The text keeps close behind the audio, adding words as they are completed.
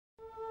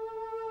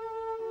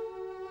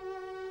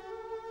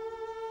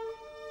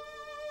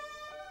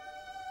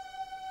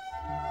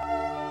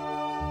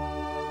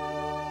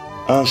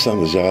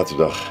Aanstaande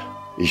zaterdag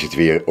is het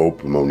weer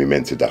Open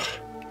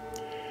Monumentendag.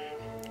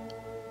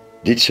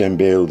 Dit zijn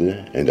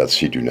beelden, en dat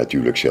ziet u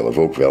natuurlijk zelf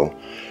ook wel,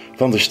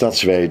 van de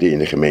stadsweide in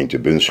de gemeente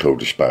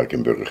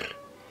Bunschoten-Spakenburg.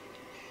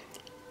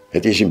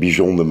 Het is een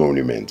bijzonder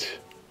monument.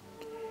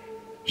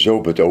 Zo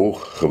op het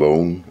oog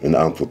gewoon een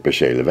aantal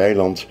percelen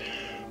weiland,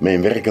 maar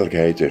in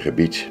werkelijkheid een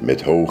gebied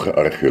met hoge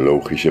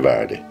archeologische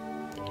waarde.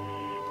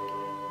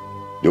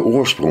 De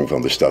oorsprong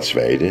van de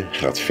stadsweide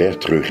gaat ver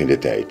terug in de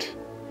tijd.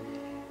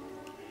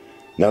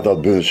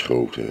 Nadat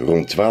Bunschoten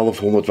rond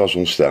 1200 was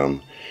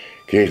ontstaan,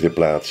 kreeg de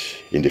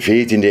plaats in de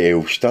 14e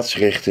eeuw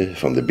stadsrechten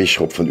van de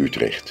bisschop van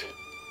Utrecht.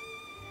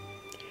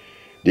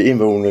 De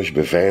inwoners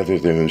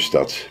beveiligden hun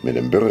stad met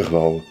een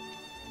burgwal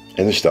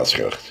en een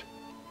stadsgracht.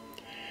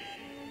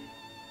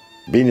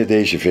 Binnen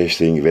deze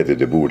vesting werden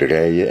de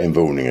boerderijen en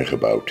woningen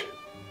gebouwd.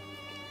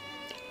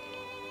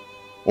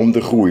 Om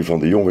de groei van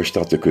de jonge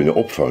stad te kunnen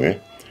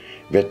opvangen,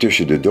 werd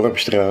tussen de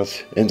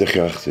Dorpstraat en de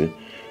grachten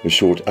een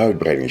soort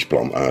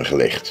uitbreidingsplan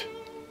aangelegd.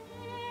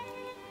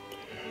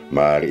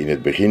 Maar in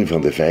het begin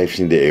van de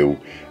 15e eeuw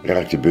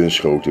raakte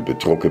Bunschoten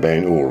betrokken bij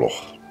een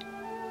oorlog.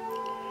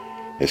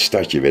 Het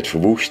stadje werd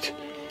verwoest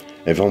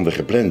en van de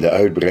geplande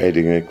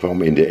uitbreidingen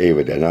kwam in de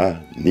eeuwen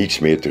daarna niets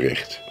meer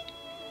terecht.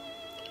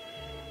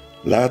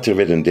 Later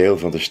werd een deel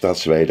van de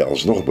stadsweide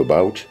alsnog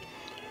bebouwd,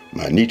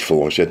 maar niet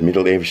volgens het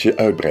middeleeuwse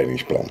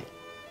uitbreidingsplan.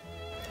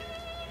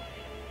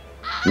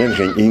 Men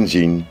ging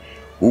inzien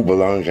hoe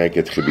belangrijk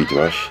het gebied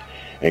was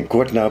en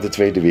kort na de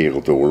Tweede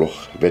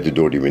Wereldoorlog werd het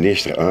door de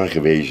minister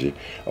aangewezen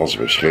als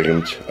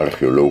beschermd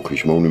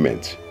archeologisch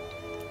monument.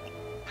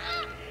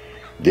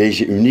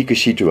 Deze unieke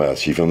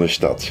situatie van een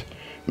stad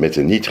met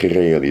een niet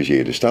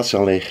gerealiseerde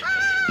stadsaanleg,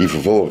 die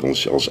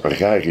vervolgens als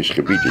agrarisch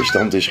gebied in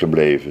stand is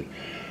gebleven,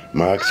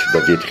 maakt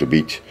dat dit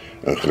gebied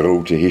een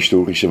grote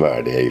historische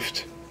waarde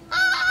heeft.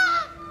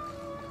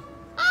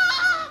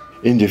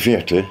 In de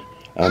verte,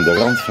 aan de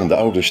rand van de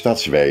oude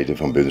stadsweide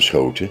van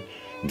Bunschoten,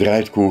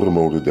 draait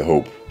korenmolen De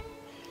Hoop.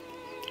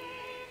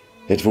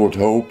 Het woord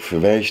hoop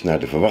verwijst naar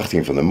de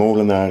verwachting van de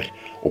molenaar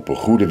op een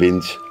goede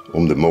wind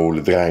om de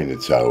molen draaiende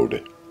te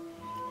houden.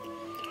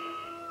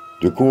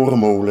 De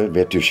korenmolen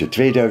werd tussen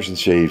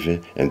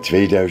 2007 en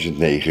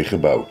 2009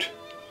 gebouwd.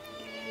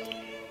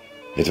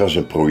 Het was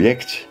een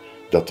project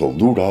dat tot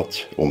doel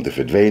had om de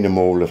verdwenen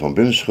molen van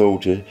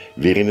Bunschoten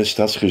weer in het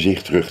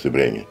stadsgezicht terug te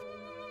brengen.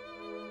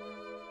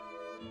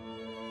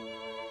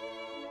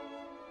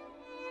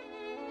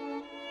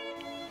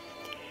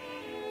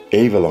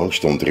 Eeuwenlang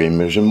stond er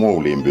immers een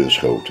molen in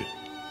Bunschoten.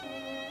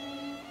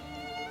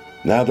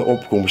 Na de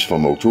opkomst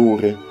van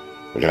motoren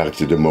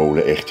raakte de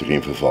molen echter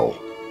in verval.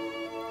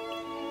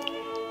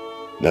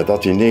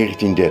 Nadat in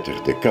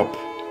 1930 de kap,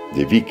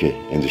 de wieken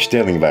en de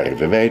stelling waren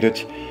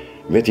verwijderd,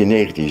 werd in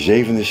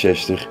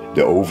 1967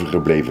 de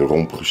overgebleven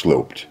romp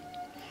gesloopt.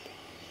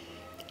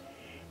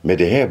 Met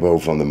de herbouw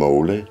van de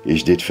molen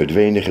is dit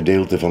verdwenen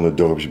gedeelte van het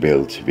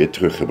dorpsbeeld weer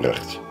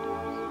teruggebracht.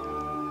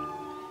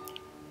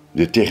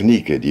 De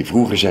technieken die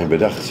vroeger zijn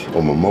bedacht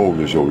om een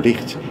molen zo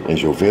licht en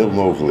zoveel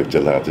mogelijk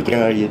te laten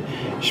draaien,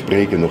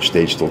 spreken nog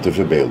steeds tot de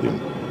verbeelding.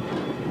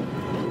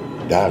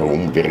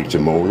 Daarom werkt de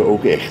molen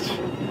ook echt.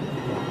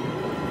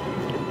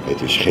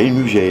 Het is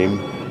geen museum,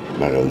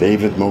 maar een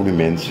levend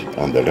monument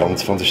aan de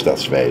rand van de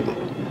stadsweide.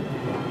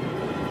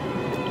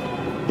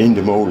 In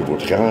de molen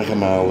wordt graan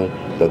gemalen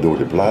dat door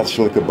de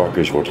plaatselijke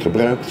bakkers wordt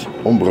gebruikt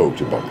om brood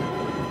te bakken.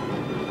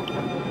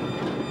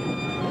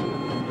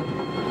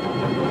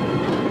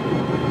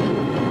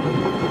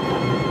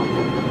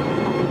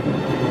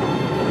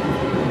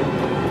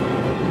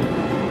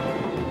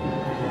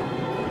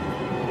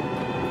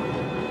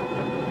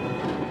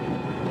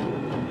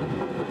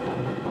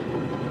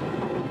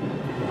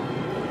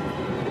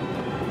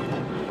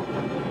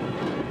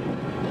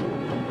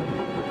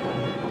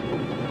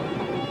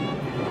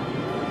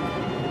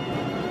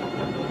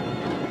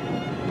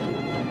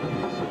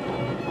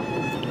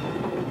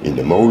 In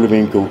de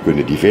molenwinkel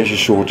kunnen diverse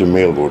soorten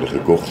meel worden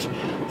gekocht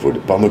voor de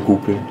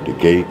pannenkoeken, de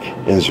cake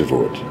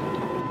enzovoort.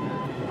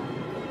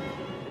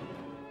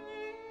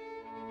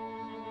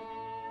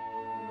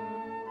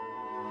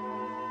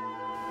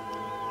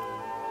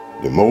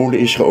 De molen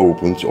is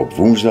geopend op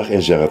woensdag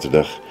en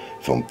zaterdag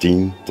van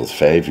 10 tot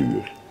 5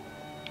 uur.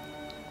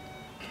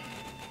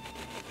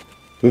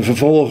 We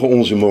vervolgen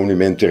onze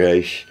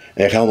monumentenreis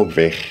en gaan op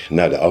weg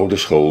naar de oude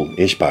school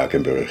in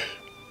Spakenburg.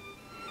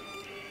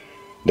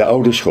 De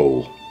oude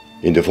school,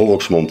 in de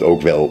volksmond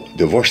ook wel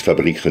de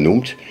worstfabriek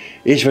genoemd,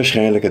 is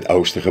waarschijnlijk het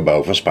oudste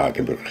gebouw van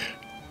Spakenburg.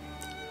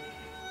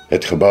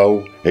 Het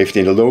gebouw heeft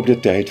in de loop der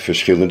tijd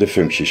verschillende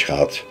functies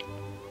gehad.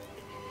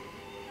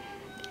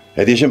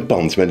 Het is een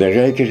pand met een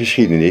rijke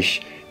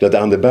geschiedenis dat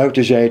aan de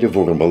buitenzijde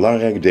voor een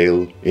belangrijk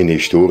deel in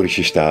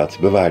historische staat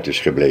bewaard is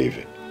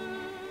gebleven.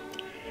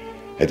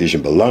 Het is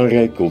een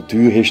belangrijk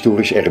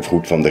cultuurhistorisch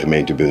erfgoed van de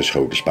gemeente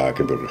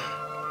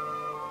Bunschoten-Spakenburg.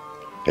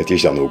 Het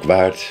is dan ook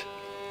waard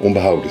om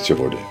behouden te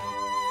worden.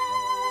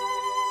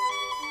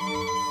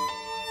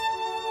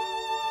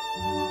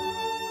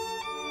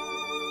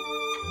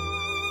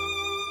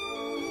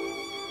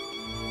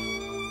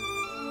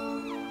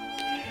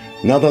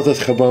 Nadat het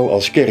gebouw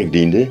als kerk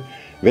diende,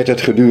 werd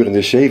het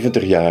gedurende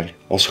 70 jaar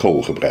als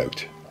school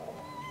gebruikt.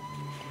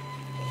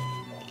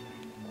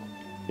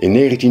 In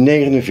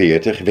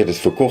 1949 werd het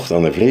verkocht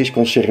aan een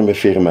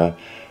vleesconservenfirma,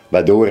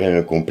 waardoor er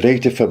een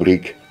complete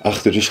fabriek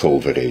achter de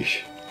school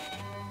verrees.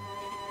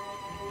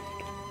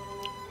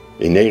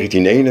 In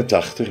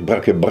 1981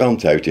 brak er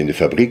brand uit in de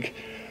fabriek,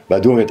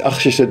 waardoor het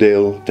achterste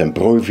deel ten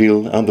prooi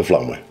viel aan de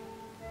vlammen.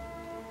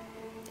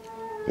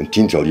 Een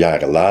tiental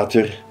jaren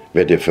later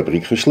werd de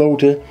fabriek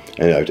gesloten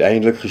en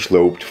uiteindelijk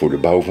gesloopt voor de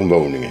bouw van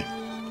woningen.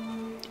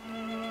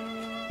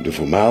 De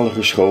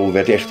voormalige school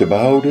werd echter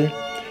behouden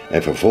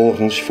en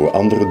vervolgens voor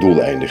andere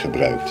doeleinden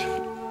gebruikt.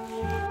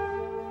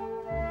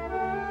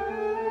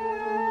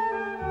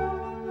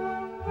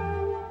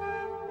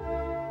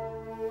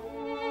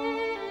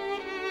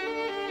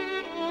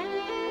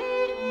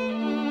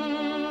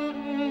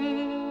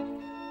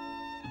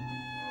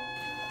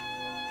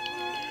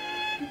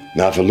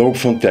 Na verloop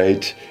van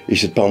tijd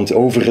is het pand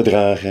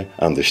overgedragen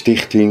aan de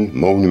stichting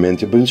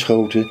Monumenten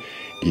Bunschoten,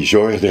 die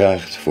zorg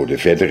draagt voor de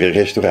verdere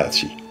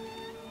restauratie.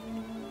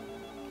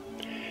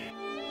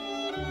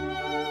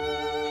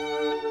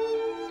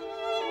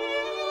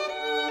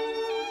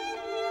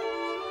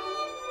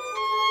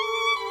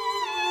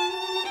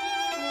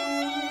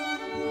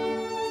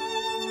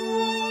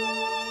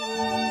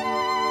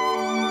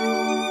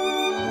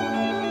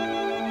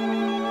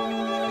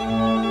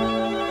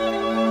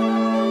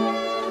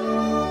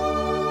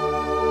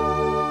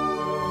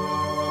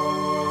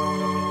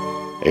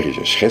 Er is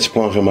een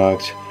schetsplan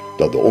gemaakt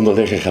dat de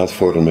onderlegger gaat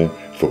vormen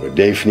voor het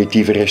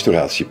definitieve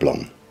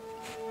restauratieplan.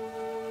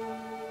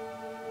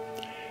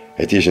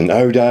 Het is een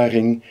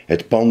uitdaging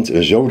het pand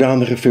een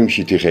zodanige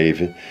functie te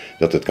geven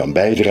dat het kan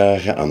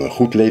bijdragen aan een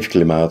goed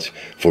leefklimaat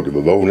voor de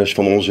bewoners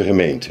van onze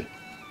gemeente.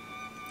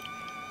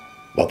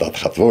 Wat dat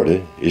gaat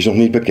worden is nog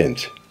niet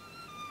bekend.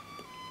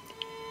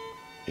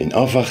 In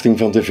afwachting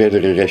van de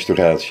verdere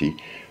restauratie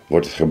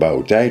wordt het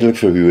gebouw tijdelijk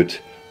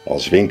verhuurd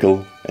als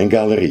winkel en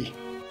galerie.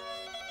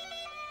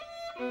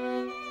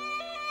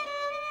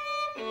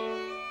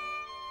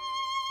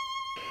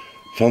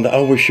 Van de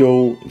oude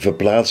school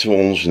verplaatsen we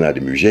ons naar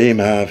de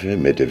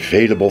museumhaven met de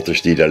vele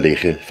botters die daar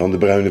liggen van de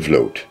Bruine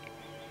Vloot.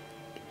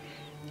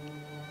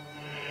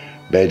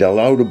 Bij de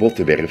aloude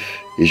Bottenwerf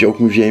is ook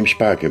museum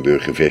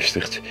Spakenburg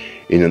gevestigd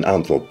in een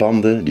aantal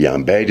panden die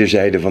aan beide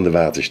zijden van de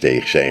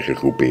watersteeg zijn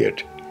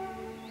gegroepeerd.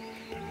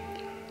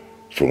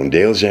 Voor een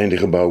deel zijn de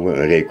gebouwen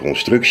een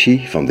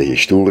reconstructie van de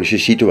historische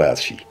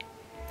situatie.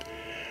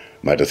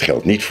 Maar dat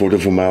geldt niet voor de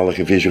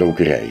voormalige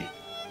visrokerij.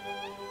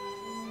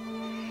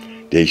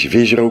 Deze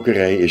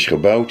visrokerij is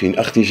gebouwd in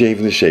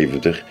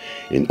 1877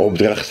 in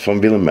opdracht van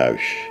Willem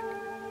Muis.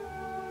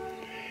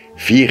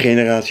 4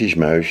 generaties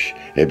Muis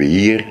hebben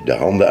hier de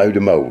handen uit de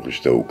mouwen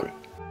gestoken.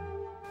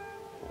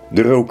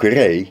 De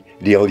rokerij,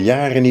 die al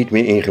jaren niet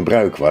meer in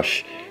gebruik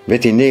was,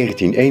 werd in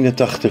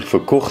 1981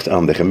 verkocht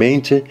aan de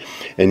gemeente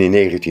en in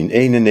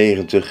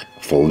 1991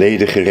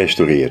 volledig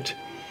gerestaureerd.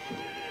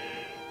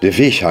 De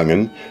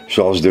vishangen,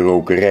 zoals de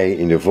rokerij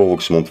in de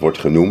volksmond wordt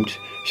genoemd,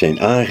 zijn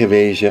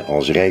aangewezen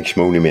als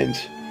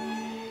rijksmonument.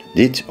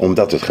 Dit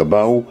omdat het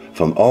gebouw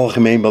van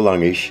algemeen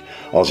belang is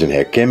als een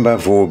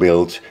herkenbaar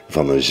voorbeeld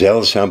van een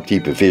zeldzaam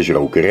type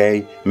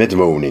visrokerij met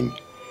woning.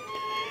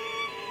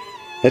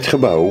 Het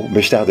gebouw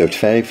bestaat uit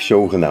 5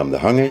 zogenaamde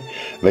hangen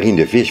waarin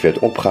de vis werd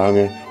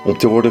opgehangen om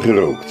te worden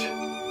gerookt.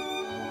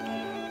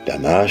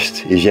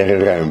 Daarnaast is er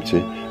een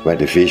ruimte waar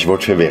de vis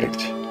wordt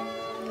verwerkt.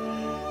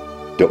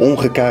 De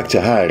ongekaakte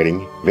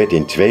haring werd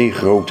in 2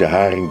 grote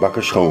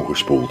haringbakken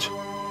schoongespoeld.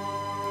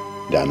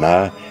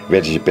 Daarna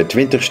werden ze per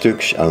 20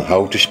 stuks aan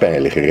houten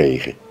spijlen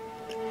geregen.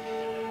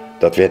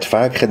 Dat werd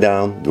vaak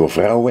gedaan door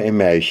vrouwen en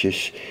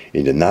meisjes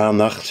in de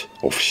nanacht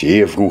of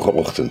zeer vroege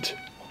ochtend.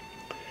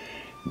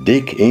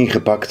 Dik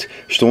ingepakt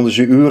stonden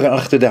ze uren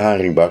achter de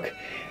haringbak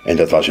en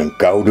dat was een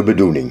koude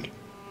bedoeling.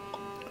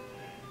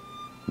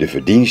 De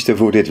verdiensten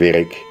voor dit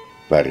werk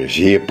waren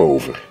zeer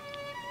pover.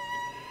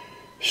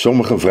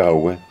 Sommige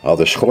vrouwen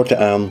hadden schorten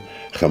aan,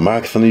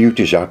 gemaakt van een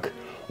jutezak,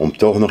 om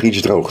toch nog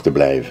iets droog te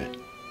blijven.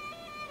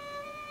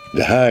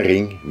 De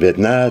haring werd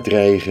na het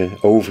rijgen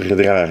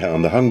overgedragen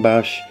aan de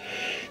hangbaas,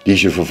 die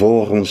ze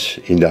vervolgens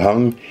in de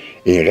hang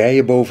in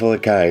rijen boven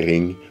elkaar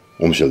hing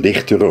om ze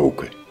licht te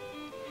roken.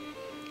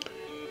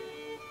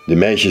 De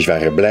meisjes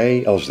waren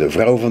blij als de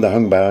vrouw van de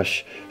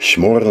hangbaas 's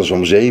morgens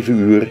om 7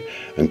 uur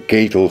een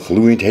ketel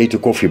gloeiend hete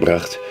koffie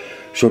bracht,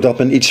 zodat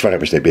men iets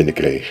warms naar binnen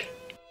kreeg.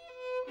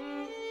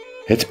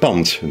 Het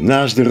pand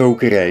naast de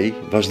rokerij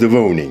was de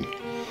woning.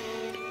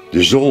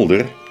 De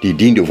zolder die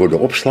diende voor de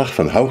opslag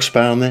van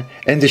houtspanen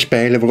en de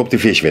spijlen waarop de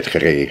vis werd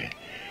geregen.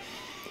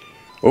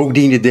 Ook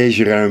diende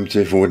deze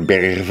ruimte voor het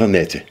bergen van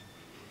netten.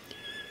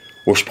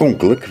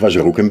 Oorspronkelijk was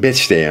er ook een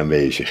bedstee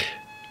aanwezig.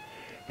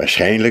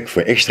 Waarschijnlijk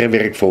voor extra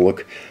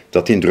werkvolk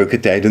dat in drukke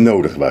tijden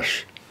nodig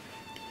was.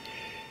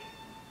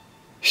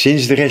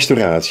 Sinds de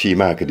restauratie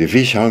maken de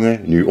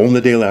vishangen nu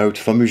onderdeel uit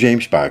van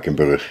museum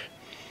Spakenburg.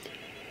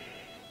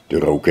 De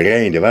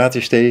rokerij in de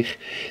watersteeg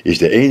is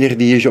de enige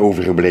die is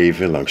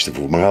overgebleven langs de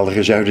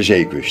voormalige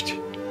Zuiderzeekust.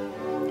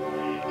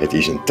 Het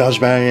is een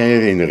tastbare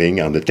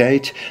herinnering aan de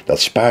tijd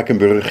dat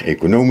Spakenburg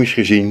economisch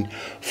gezien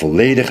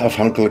volledig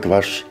afhankelijk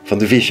was van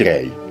de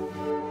visserij.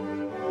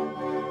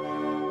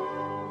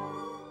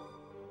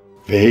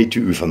 We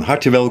heten u van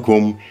harte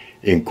welkom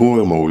in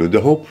Korenmolen De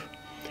Hoop,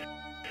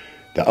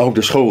 de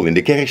oude school in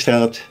de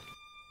Kerkstraat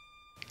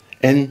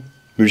en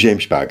Museum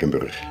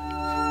Spakenburg.